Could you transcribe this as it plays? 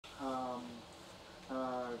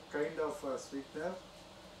sweetener,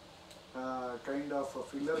 kind of a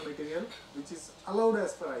filler material which is allowed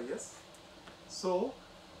as per IS. So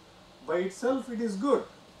by itself it is good,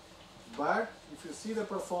 but if you see the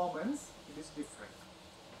performance, it is different.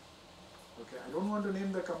 Okay, I don't want to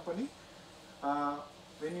name the company.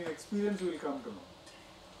 When you experience, you will come to know.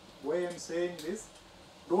 Why I am saying this,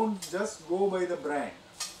 don't just go by the brand,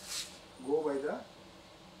 go by the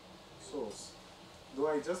source. Though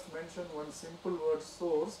I just mentioned one simple word,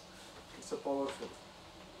 source, it's a powerful.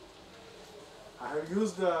 I have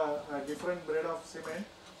used a different brand of cement,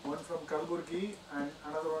 one from Kalburgi and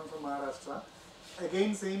another one from Maharashtra.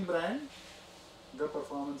 Again same brand, the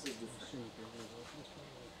performance is different.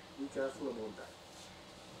 Be careful about that.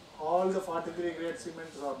 All the 43 grade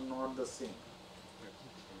cements are not the same.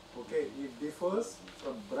 Okay, it differs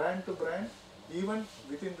from brand to brand. Even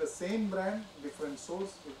within the same brand, different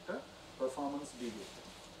source, the performance deviates.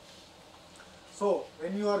 So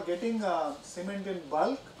when you are getting cement in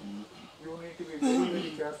bulk, you need to be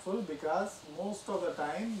very careful, because most of the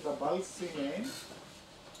time the bulk cement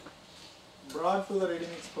brought to the ready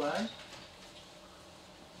mix plant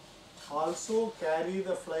also carry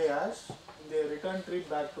the fly ash in their return trip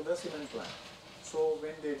back to the cement plant. So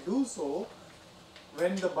when they do so,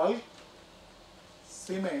 when the bulk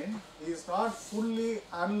cement is not fully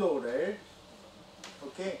unloaded,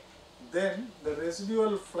 okay, then the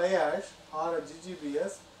residual fly ash or a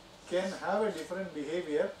GGBS can have a different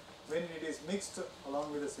behavior when it is mixed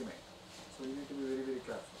along with the cement. So you need to be very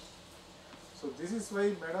careful. So this is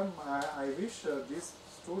why, madam, I wish these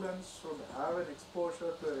students should have an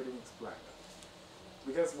exposure to a ready mix plant,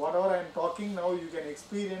 because whatever I am talking now you can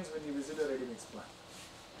experience when you visit a ready mix plant.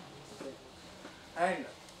 Okay. And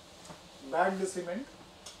bagged cement.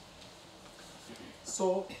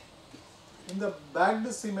 So in the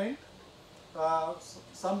bagged cement,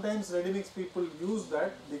 sometimes ready mix people use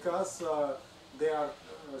that because they are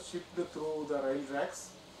shipped through the rail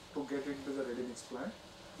tracks to get into the ready mix plant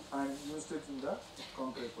and used it in the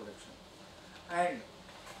concrete production. And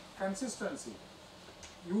consistency.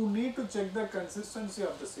 You need to check the consistency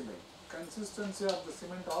of the cement. Consistency of the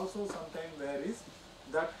cement also sometimes varies.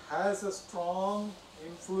 That has a strong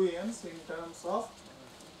influence in terms of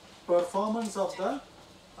performance of the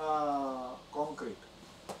concrete,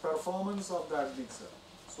 performance of the admixture.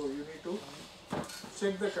 So you need to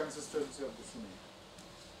check the consistency of the cement.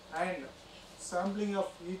 And sampling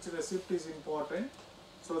of each receipt is important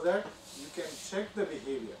so that you can check the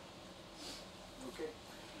behavior. Okay.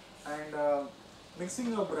 And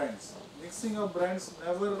mixing of brands. Mixing of brands,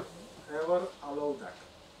 never ever allow that.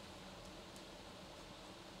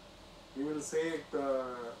 You will say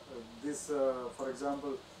for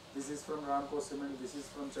example, this is from Ramco cement, this is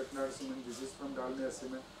from Chennai cement, this is from Dalmia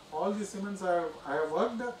cement. All these cements I have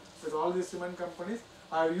worked with all these cement companies.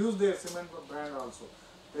 I have used their cement brand also.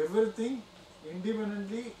 Everything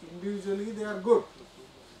independently, individually they are good.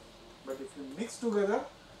 But if you mix together,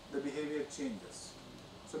 the behavior changes.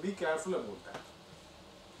 So be careful about that.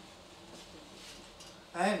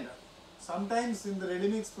 And sometimes in the ready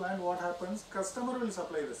mix plant, what happens? Customer will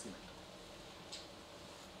supply the cement.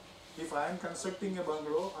 If I am constructing a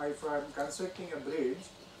bungalow, if I am constructing a bridge,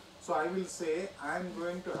 so I will say I am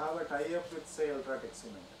going to have a tie-up with, say, UltraTech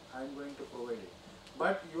cement. I am going to provide it.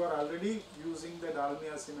 But you are already using the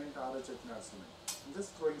Dalmia cement or a Chennai cement. I'm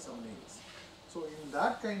just throwing some names. So in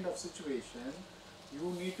that kind of situation, you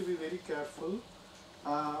need to be very careful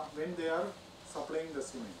when they are supplying the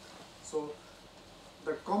cement. So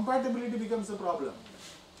the compatibility becomes a problem.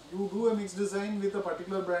 You do a mixed design with a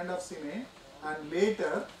particular brand of cement, and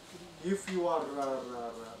later if you are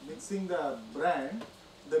mixing the brand,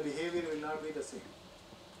 the behavior will not be the same.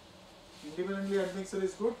 Independently admixture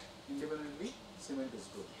is good, independently cement is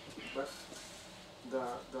good. But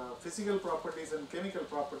the physical properties and chemical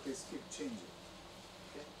properties keep changing.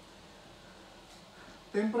 Okay.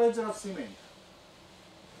 Temperature of cement.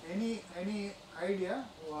 Any idea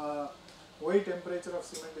why temperature of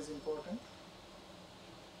cement is important?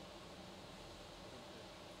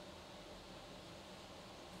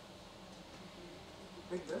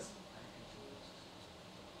 Like this.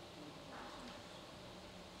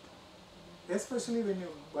 Especially when you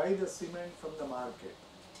buy the cement from the market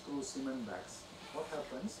through cement bags. What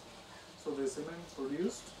happens? So the cement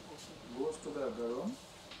produced goes to the godown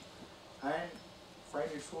and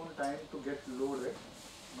find its own time to get loaded.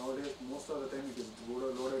 Nowadays, most of the time it is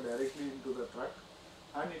loaded directly into the truck,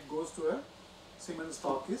 and it goes to a cement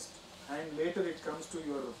stockist, and later it comes to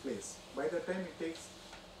your place. By the time it takes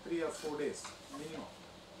 3 or 4 days minimum.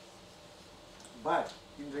 But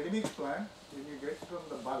in ready mix plant, when you get from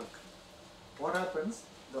the bulk, what happens?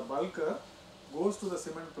 The bulker goes to the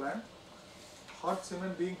cement plant, hot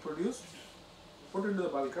cement being produced, put into the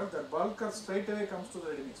bulker, that bulker straight away comes to the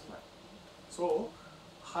ready mix plant. So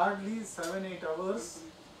hardly 7-8 hours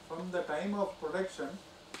from the time of production,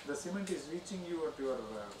 the cement is reaching you at your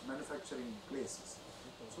manufacturing places.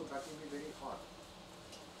 So that will be very hot.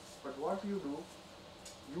 But what you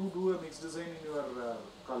do a mix design in your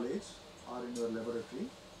college or in your laboratory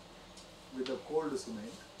with a cold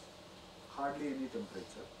cement, hardly any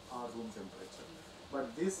temperature or room temperature.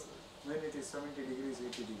 But this, when it is 70 degrees,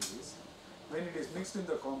 80 degrees, when it is mixed in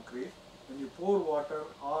the concrete, when you pour water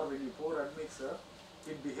or when you pour admixer,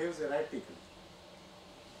 it behaves erratically.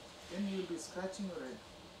 Then you will be scratching your head.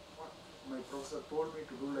 What? My professor told me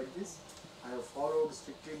to do like this. I have followed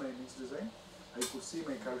strictly my mix design. I could see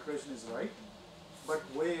my calculation is right. But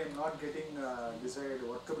why I am not getting desired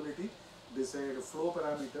workability, desired flow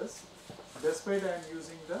parameters, despite I am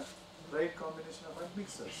using the right combination of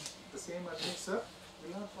admixers. The same admixer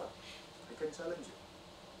will not work. I can challenge you.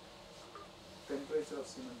 Temperature of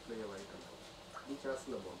cement play a vital role. Be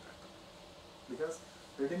careful about that. Because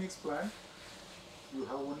ready mix plant, you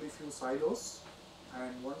have only few silos,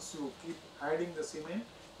 and once you keep adding the cement,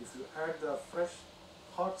 if you add the fresh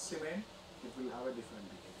hot cement, it will have a different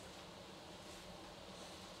behavior.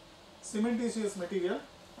 Cementitious material.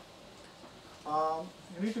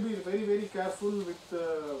 You need to be very careful with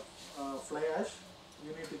fly ash.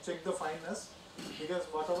 You need to check the fineness, because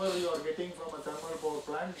whatever you are getting from a thermal power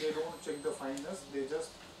plant, they don't check the fineness. They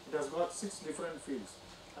just, it has got 6 different fields.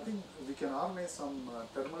 I think we can organize some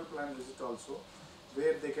thermal plant visit also,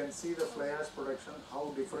 where they can see the fly ash production,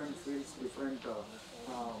 how different fields, different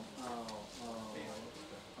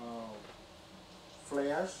fly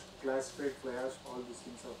ash, classified fly ash, all these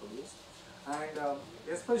things are produced. And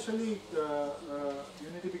especially you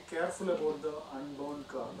need to be careful about the unbound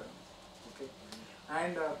carbon. Okay,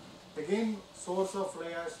 and again, source of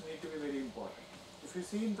fly ash need to be very important. If you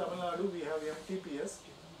see in Tamil Nadu, we have MTPS,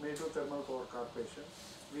 Metro Thermal Power Corporation.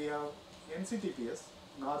 We have NCTPS,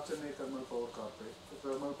 North Chennai Thermal Power Corporation,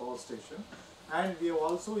 Thermal Power Station, and we have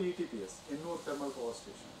also ETPS, Ennur Thermal Power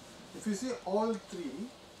Station. If you see all three,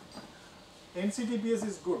 NCTPS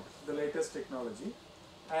is good, the latest technology,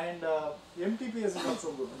 and MTPS is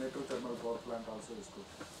also good, Metro Thermal Power Plant also is good,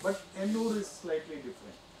 but Ennur is slightly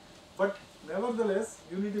different. But nevertheless,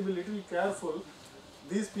 you need to be little careful.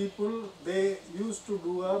 These people, they used to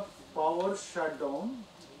do a power shutdown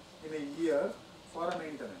in a year for a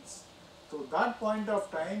maintenance. So that point of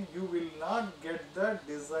time, you will not get the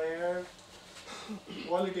desired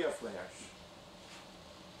quality of fly ash.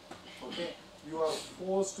 Okay, you are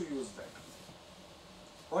forced to use that.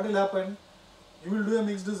 What will happen? You will do a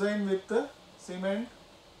mixed design with the cement,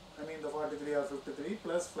 I mean the 43 or 53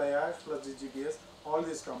 plus fly ash plus GGBS, all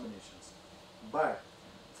these combinations. But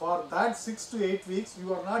for that 6 to 8 weeks,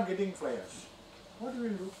 you are not getting fly ash. What you will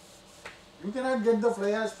do? You cannot get the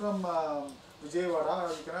fly ash from Vijayawada,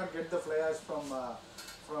 or you cannot get the fly ash from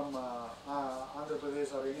Andhra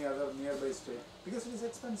Pradesh or any other nearby state, because it is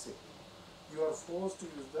expensive. You are forced to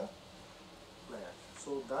use the fly ash.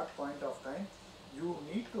 So that point of time, you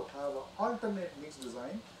need to have an alternate mix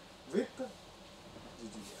design with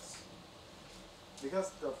GGBS,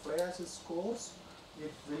 because the fly ash is coarse,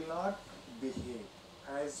 it will not behave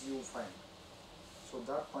as you find. So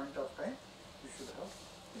that point of time, you should have.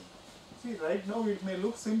 See, right now it may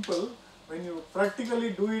look simple. When you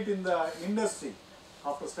practically do it in the industry,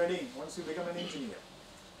 after studying, once you become an engineer,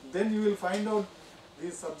 then you will find out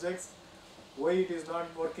these subjects, why it is not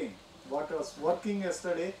working, what was working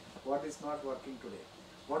yesterday, what is not working today,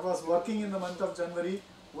 what was working in the month of January,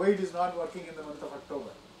 why it is not working in the month of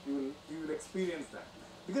October. You will experience that,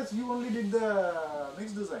 because you only did the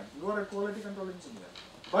mix design, you are a quality control engineer,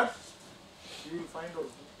 but you will find out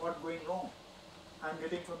what going wrong. I am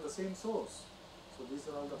getting from the same source. So these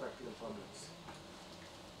are all the practical problems.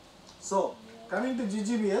 So coming to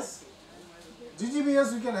GGBS,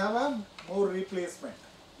 GGBS you can have a more replacement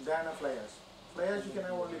than a fly ash. Fly ash you can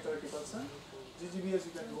have only 30%, GGBS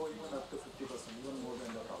you can go even up to 50%, even more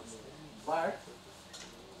than that also. But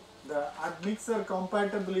the admixer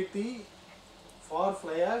compatibility for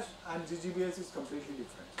fly ash and GGBS is completely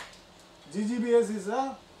different. GGBS is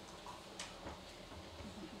a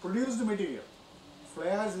produced material. Fly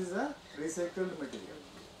ash is a recycled material.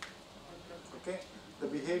 Okay, the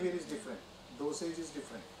behavior is different, dosage is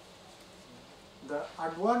different. The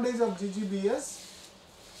advantage of GGBS,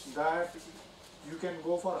 that you can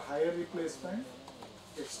go for higher replacement,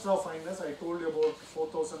 extra fineness. I told you about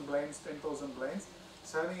 4,000 blinds, 10,000 blinds.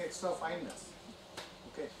 It's having extra fineness.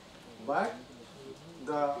 Okay, but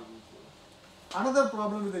the another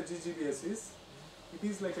problem with the GGBS is it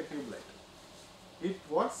is like a tube light. It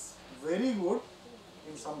works very good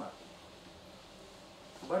in summer,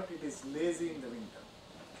 but it is lazy in the winter.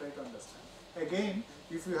 Try to understand. Again,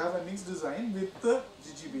 if you have a mixed design with the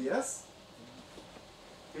GGBS,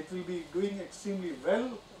 it will be doing extremely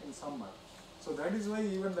well in summer. So that is why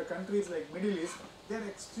even the countries like Middle East, they are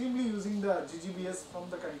extremely using the GGBS from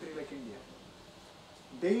the country like India.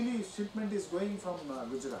 Daily shipment is going from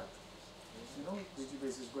Gujarat. You know,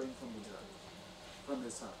 GGBS is going from Gujarat, from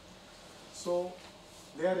SR. So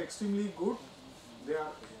they are extremely good. Their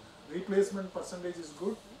replacement percentage is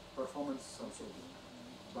good. Performance is also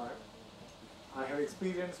good. But I have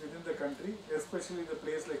experience within the country, especially the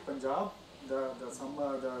place like Punjab, the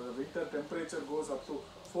summer, the winter temperature goes up to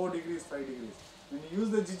 4 degrees, 5 degrees. When you use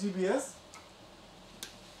the GGBS,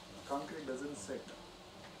 concrete doesn't set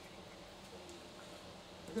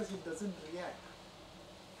because it doesn't react.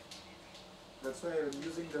 That's why I'm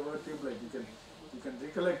using the word tube light. You can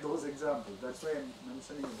recollect those examples. That's why I'm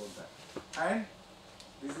mentioning about that. And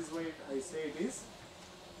this is why I say it is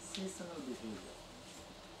seasonal behavior.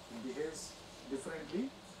 It behaves differently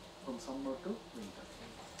from summer to winter.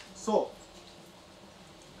 So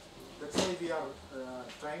that's why we are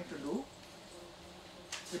trying to do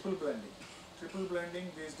triple blending. Triple blending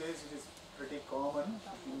these days, it is pretty common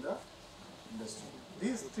in the industry.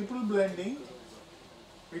 This triple blending,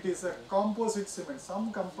 it is a composite cement.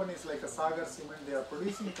 Some companies like a Sagar Cement, they are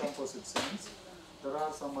producing composite cements. There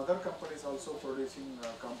are some other companies also producing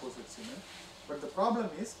composite cement. But the problem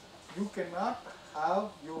is, you cannot have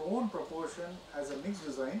your own proportion as a mixed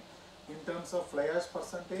design in terms of fly ash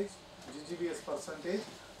percentage, GGBS percentage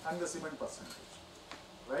and the cement percentage,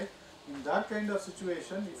 right? In that kind of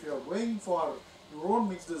situation, if you are going for your own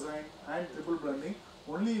mixed design and triple blending,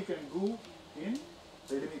 only you can do in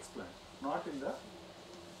ready mix plant, not in the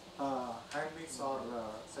hand mix or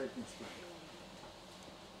site mix plant.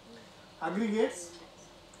 Aggregates,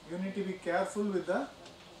 you need to be careful with the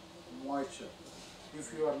moisture.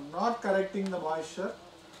 If you are not correcting the moisture,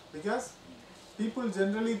 because people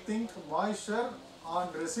generally think moisture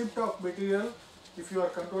on receipt of material, if you are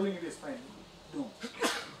controlling it is fine. No.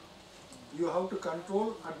 You have to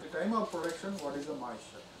control at the time of production what is the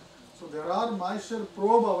moisture. So there are moisture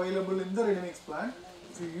probe available in the ready mix plant.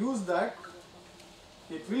 If you use that,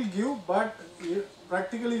 it will give, but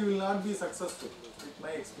practically you will not be successful with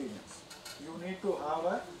my experience. You need to have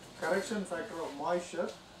a correction factor of moisture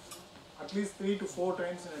at least 3 to 4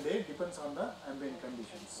 times in a day, depends on the ambient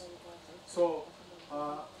conditions. So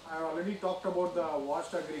I already talked about the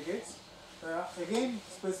washed aggregates. Again,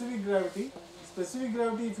 specific gravity. Specific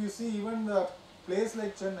gravity, if you see even the place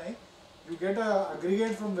like Chennai, you get a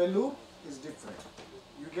aggregate from Vellore is different.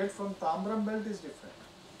 You get from Tambram belt is different.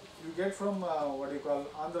 You get from what do you call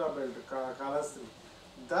Andhra belt, Kalastri.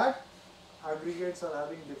 That aggregates are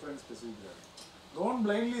having different specific gravity. Don't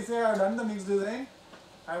blindly say I have done the mixed design,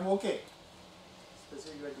 I am okay.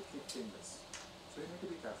 Specific gravity keep changes. So you need to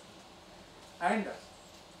be careful. And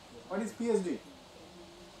what is PSD?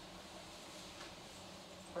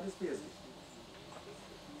 What is PSD?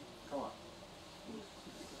 Come on.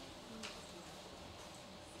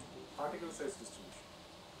 Particle size distribution.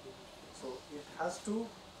 So it has to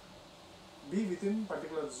be within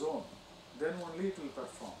particular zone. Then only it will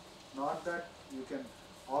perform. Not that you can,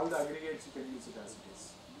 all the aggregates you can use it as it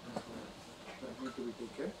is. That need to be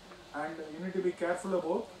taken. And you need to be careful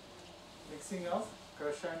about mixing of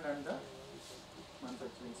crush and the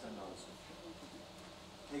manufacturing sand also.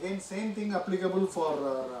 Again, same thing applicable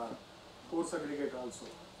for coarse aggregate also.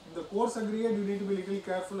 In the coarse aggregate, you need to be little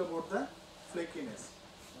careful about the flakiness.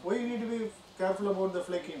 Why you need to be careful about the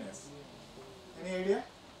flakiness? Any idea?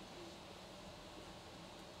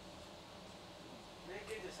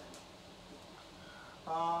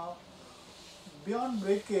 Beyond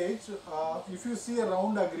breakage, if you see a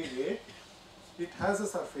round aggregate, it has a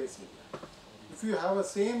surface area. If you have a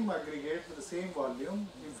same aggregate with the same volume,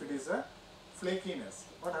 if it is a flakiness,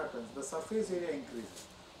 what happens? The surface area increases.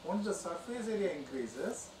 Once the surface area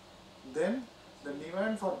increases, then the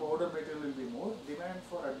demand for powder material will be more, demand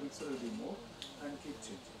for admixture will be more, and keep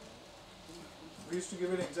changing. We used to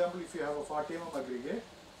give an example. If you have a 40 mm aggregate,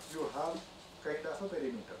 you have kind of a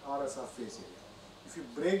perimeter or a surface area. If you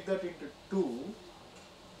break that into two,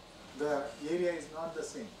 the area is not the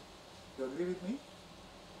same. You agree with me?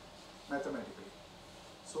 Mathematically.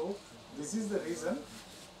 So this is the reason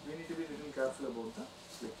we need to be a little careful about the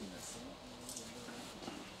flakiness.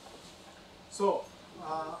 So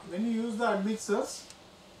when you use the admixtures,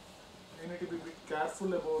 you need to be a bit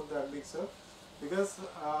careful about the admixture, because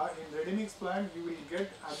in ready mix plant you will get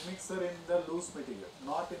admixture in the loose material,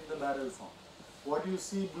 not in the barrel form. What you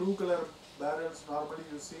see blue color barrels, normally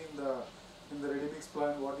you see in the in the ready mix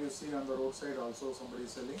plant, what you see on the roadside also somebody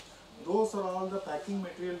is selling, those are all the packing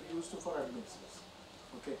material used for admixtures.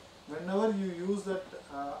 Okay, whenever you use that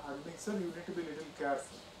admixture, you need to be little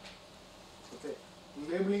careful. Okay,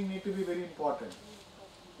 labeling need to be very important.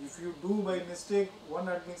 If you do by mistake one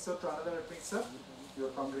admixture to another admixture, your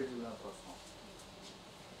concrete will not perform.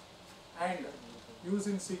 And use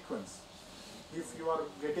in sequence. If you are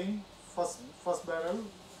getting first barrel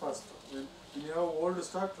first, when you have old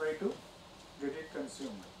stock, try to get it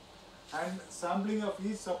consumed. And sampling of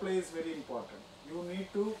each supply is very important. You need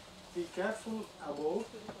to be careful about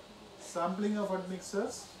sampling of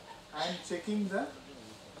admixtures and checking the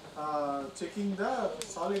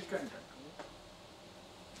solid content.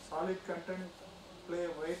 Solid content play a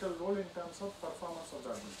vital role in terms of performance of the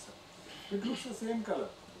admixture. It looks the same color,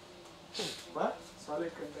 but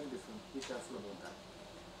solid content different. Be careful about that.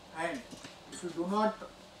 And if you do not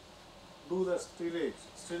do the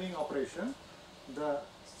stirring operation, the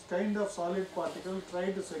kind of solid particle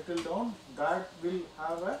try to settle down, that will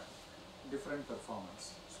have a different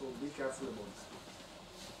performance. So be careful about that.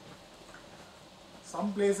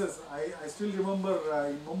 Some places, I still remember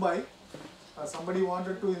in Mumbai, somebody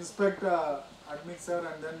wanted to inspect admixture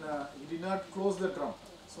and then he did not close the drum.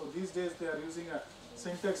 So these days they are using a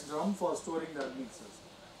syntax drum for storing the admixtures.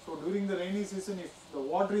 So during the rainy season, if the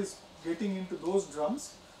water is getting into those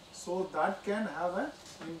drums, so that can have an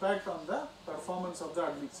impact on the performance of the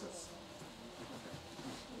admixtures.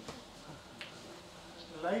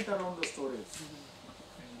 Light around the storage.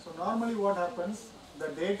 So normally what happens, the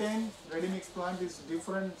daytime ready mix plant is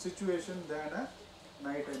different situation than a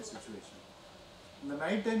nighttime situation. In the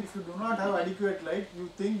night time, if you do not have adequate light, you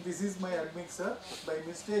think this is my admixture. By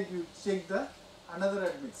mistake, you check the another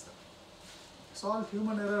admixture. It's all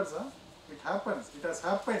human errors. Huh? It happens. It has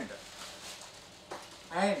happened.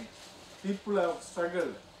 And people have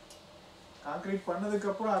struggled. Concrete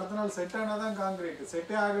pannadukappuram adutha naal set aanadhan concrete. Set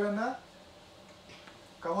agalana,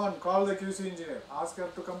 come on, call the QC engineer. Ask her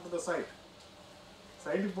to come to the site.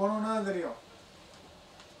 Site ponona theriyum.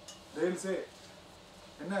 They will say,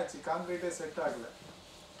 என்னாச்சு கான்கிரீட்டே set ஆகல,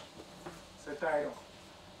 set ஆகிடும்.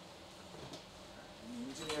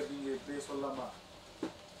 Engineer நீங்கள் இப்படியே சொல்லலாமா?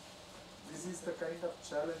 This is the kind of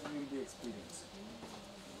challenge we will be experiencing.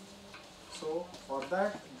 So for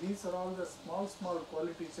that, these are all the small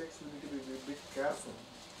quality checks you need to be a bit careful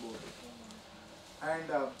about it. And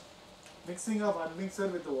mixing of admixture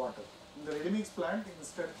with the water. In the ready mix plant,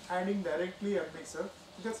 instead adding directly admixture,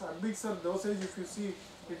 because admixture dosage, if you see,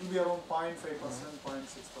 it will be around 0.5%,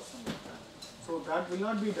 0.6% like that. So that will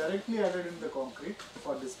not be directly added in the concrete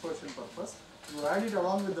for dispersion purpose. You add it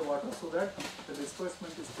along with the water so that the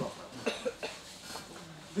disbursement is proper.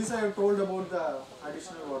 This I have told about the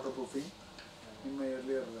additional waterproofing in my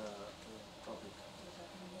earlier topic.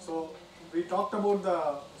 So we talked about the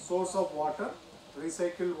source of water,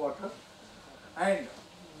 recycled water, and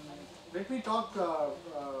let me talk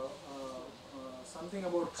something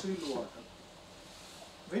about chilled water.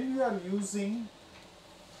 When you are using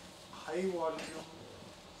high volume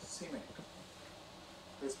cement,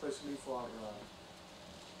 especially for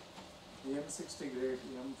M60 grade,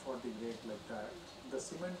 M40 grade like that, the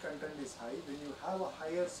cement content is high. When you have a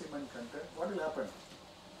higher cement content, what will happen?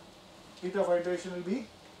 Heat of hydration will be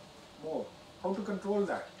more. How to control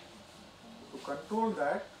that? To control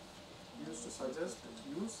that, we used to suggest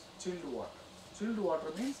use chilled water. Chilled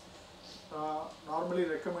water means normally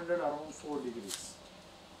recommended around 4 degrees.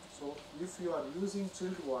 So if you are using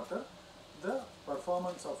chilled water, the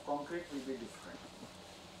performance of concrete will be different.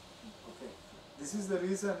 Okay, this is the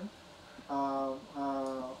reason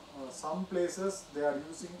some places they are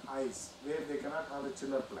using ice where they cannot have a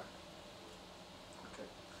chiller plant. Okay,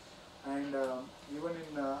 and even in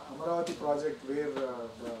Amaravati project where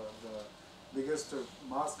the biggest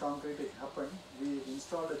mass concrete happened, we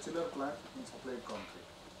installed a chiller plant and supplied concrete.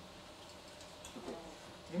 Okay.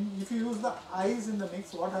 If you use the ice in the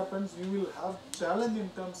mix, what happens? You will have challenge in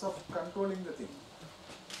terms of controlling the thing.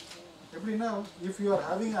 Now, if you are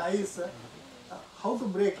having ice, how to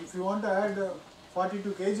break? If you want to add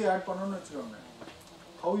 42 kg, add pannonu vechukkonga.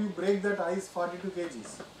 How you break that ice 42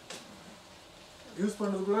 kgs? Use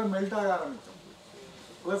pannadukkulla melt aga aarambichum.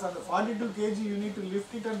 Plus on the 42 kg, you need to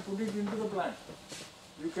lift it and put it into the plant.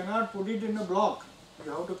 You cannot put it in a block.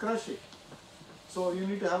 You have to crush it. So you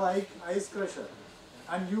need to have ice crusher.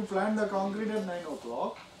 And you plan the concrete at 9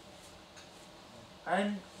 o'clock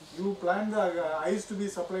and you plan the ice to be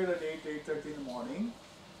supplied at 8:30 in the morning,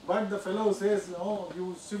 but the fellow says, no, you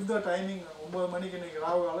shift the timing, 9 manikku innikku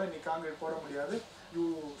raavugala ni concrete poda mudiyadhu, you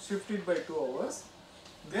shift it by 2 hours.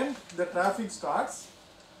 Then the traffic starts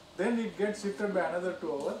then it gets shifted by another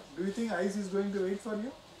 2 hours. Do you think ice is going to wait for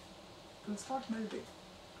you? It will start melting.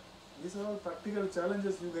 These are all practical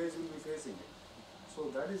challenges you guys will be facing. So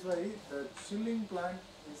that is why the chilling plant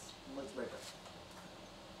is much better.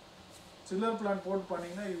 Chiller plant port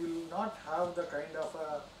panina, you will not have the kind of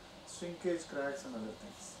shrinkage cracks and other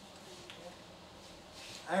things.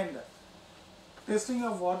 And testing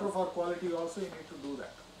of water for quality also you need to do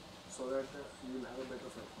that, so that you will have a better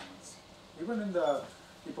performance. Even in the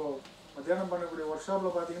workshop,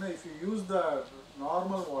 if you use the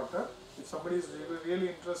normal water, if somebody is really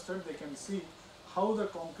interested, they can see how the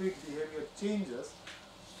concrete behavior changes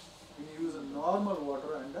when you use a normal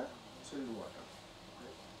water and a chilled water.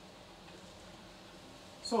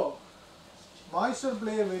 So, moisture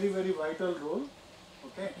play a very, very vital role.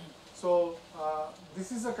 Okay. So,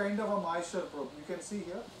 this is a kind of a moisture probe. You can see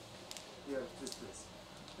here, this place.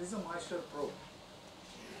 This is a moisture probe.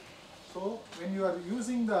 So, when you are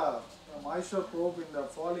using the moisture probe in the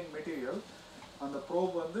falling material, and the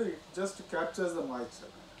probe it just captures the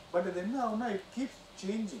moisture. But then it keeps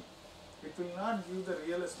changing. It will not give the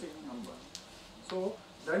realistic number. So,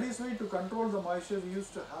 that is why to control the moisture, we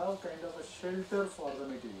used to have kind of a shelter for the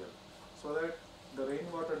material, so that the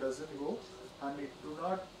rainwater doesn't go and it do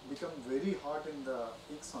not become very hot in the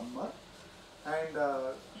peak summer, and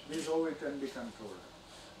this is how it can be controlled.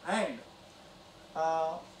 And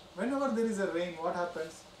whenever there is a rain, what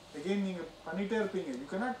happens? Again, you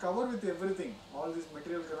cannot cover with everything. All this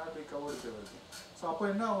material cannot be covered with everything. So,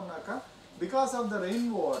 because of the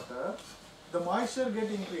rainwater, the moisture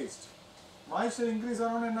get increased. Moisture increase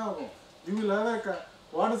around you will have a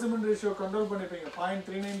water cement ratio control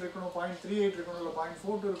 0.39 0.38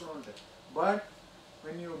 0.42. But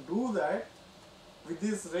when you do that with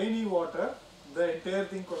this rainy water, the entire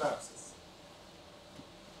thing collapses.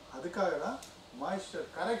 Adhikagada moisture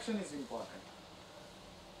correction is important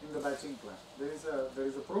in the batching plant. There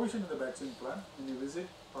is a provision in the batching plant. When you visit,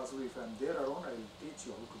 possibly if I am there around, I will teach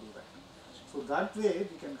you how to do that. So that way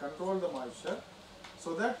we can control the moisture,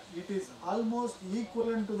 so that it is almost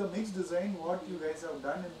equivalent to the mixed design what you guys have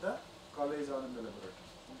done in the college or in the laboratory.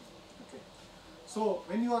 Okay. So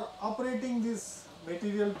when you are operating this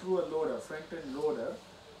material through a loader, front end loader,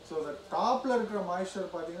 so the top moisture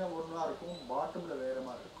bottom.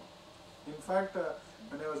 In fact,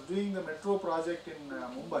 when I was doing the metro project in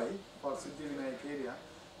Mumbai for Siddhivinayak area,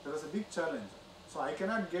 there was a big challenge. So I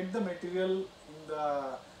cannot get the material in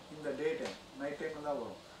the daytime, night time.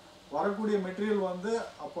 Varakudiya material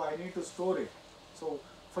I need to store it. So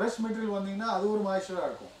fresh material adu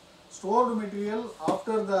moisture. Stored material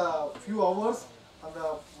after the few hours and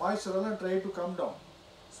the moisture try to come down.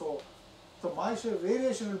 So the moisture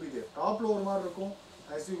variation will be there. Top lower mar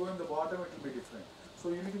as you go in the bottom it will be different. So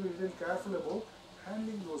you need to be a little careful about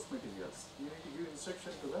handling those materials. You need to give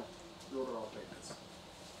instruction to the loader operators.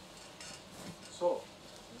 So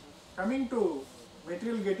coming to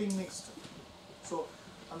material getting mixed. So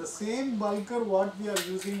on the same bulker what we are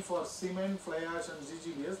using for cement, fly ash and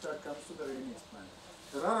GGBS, that comes to the ready mix plant.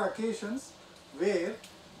 There are occasions where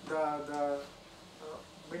the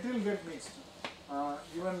material get mixed,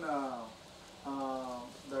 even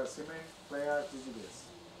the cement, fly ash, GGBS.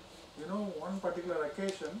 You know, one particular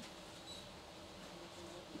occasion,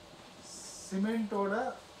 cement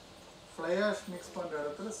oda fly ash mix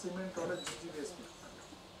pandra cement oda GGBS mix pandra.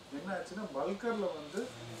 Enna achina bulker la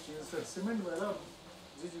instead cement vela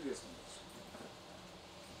GGBS.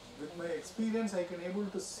 With my experience, I can able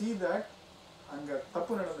to see that anga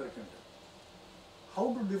tappu nadandirukku.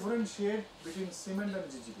 How to differentiate between cement and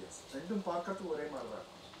GGBS? Rendum paakathu ore maara.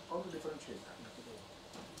 How to differentiate that?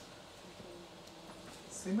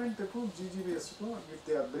 Cement to GGBS, if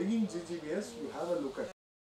they are bringing GGBS, you have a look at